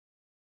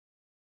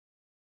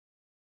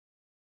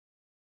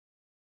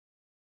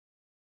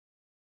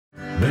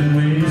when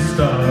we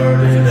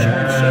started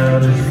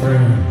out as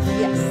friends.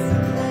 Yes.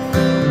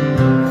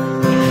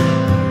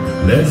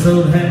 Let's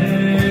hold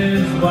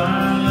hands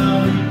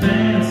while we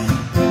dance,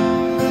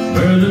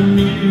 where the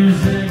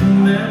music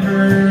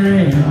never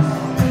ends.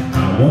 I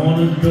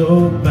wanna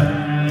go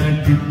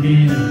back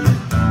again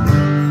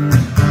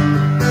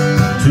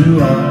to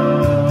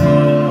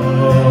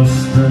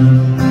Austin.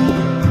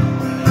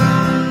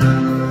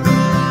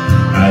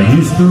 I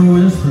used to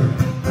whisper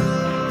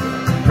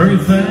pretty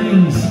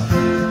things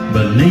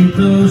beneath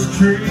those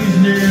trees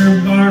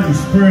near Barton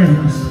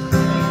Springs.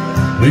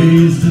 We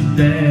used to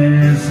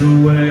dance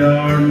away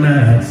our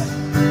nights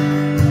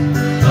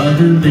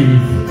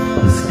underneath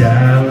the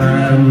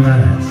skyline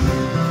lights.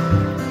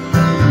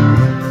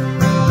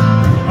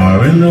 Or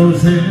in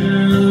those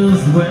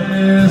hills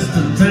west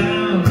of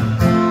town,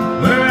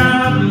 where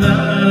I'd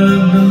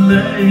love to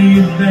lay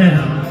you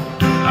down.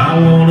 I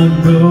wanna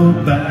go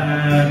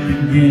back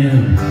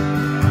again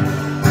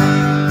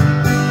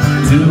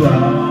to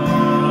Austin.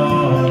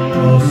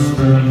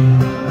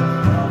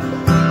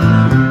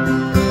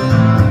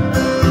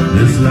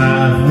 This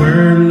life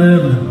we're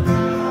living,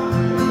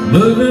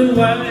 moving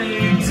way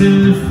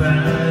too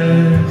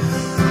fast.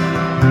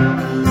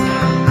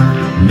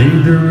 Need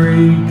to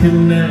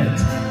reconnect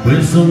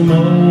with some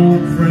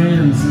old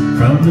friends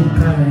from the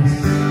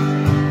past.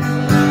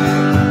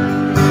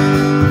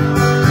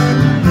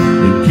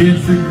 The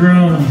kids are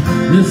grown,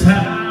 this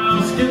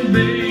house can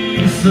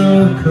be so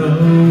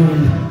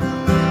cold.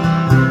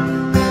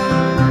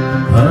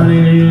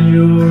 Honey, in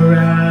your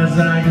eyes I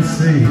can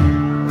see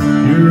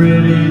you're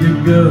ready to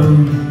go.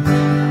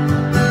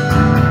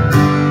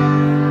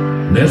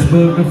 Let's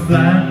book a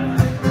flight,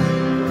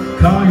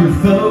 call your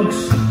folks,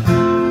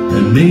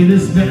 and meet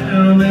us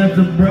down at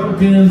the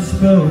Broken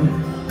Spoke.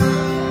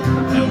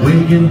 And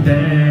we can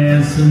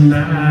dance the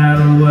night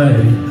away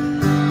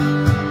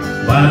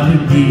while the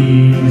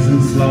geese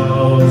and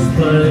sloths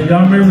play.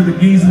 Y'all remember the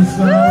geese and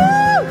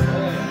sloths?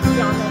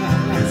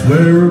 It's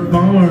where we're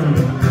born,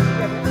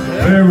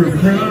 where we're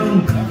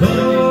from.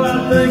 Oh, I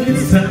think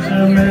it's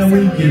time that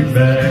we get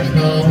back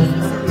home.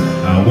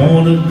 I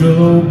wanna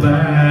go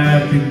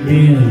back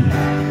again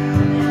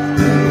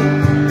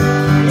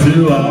to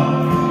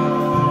Austin.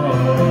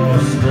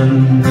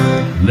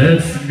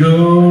 Let's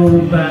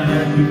go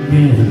back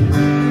again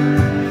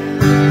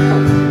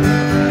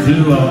to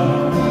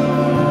Austin.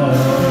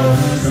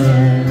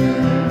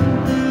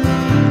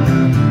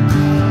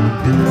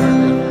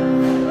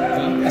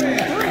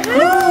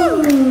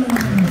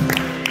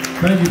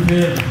 Thank you,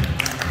 Pitt.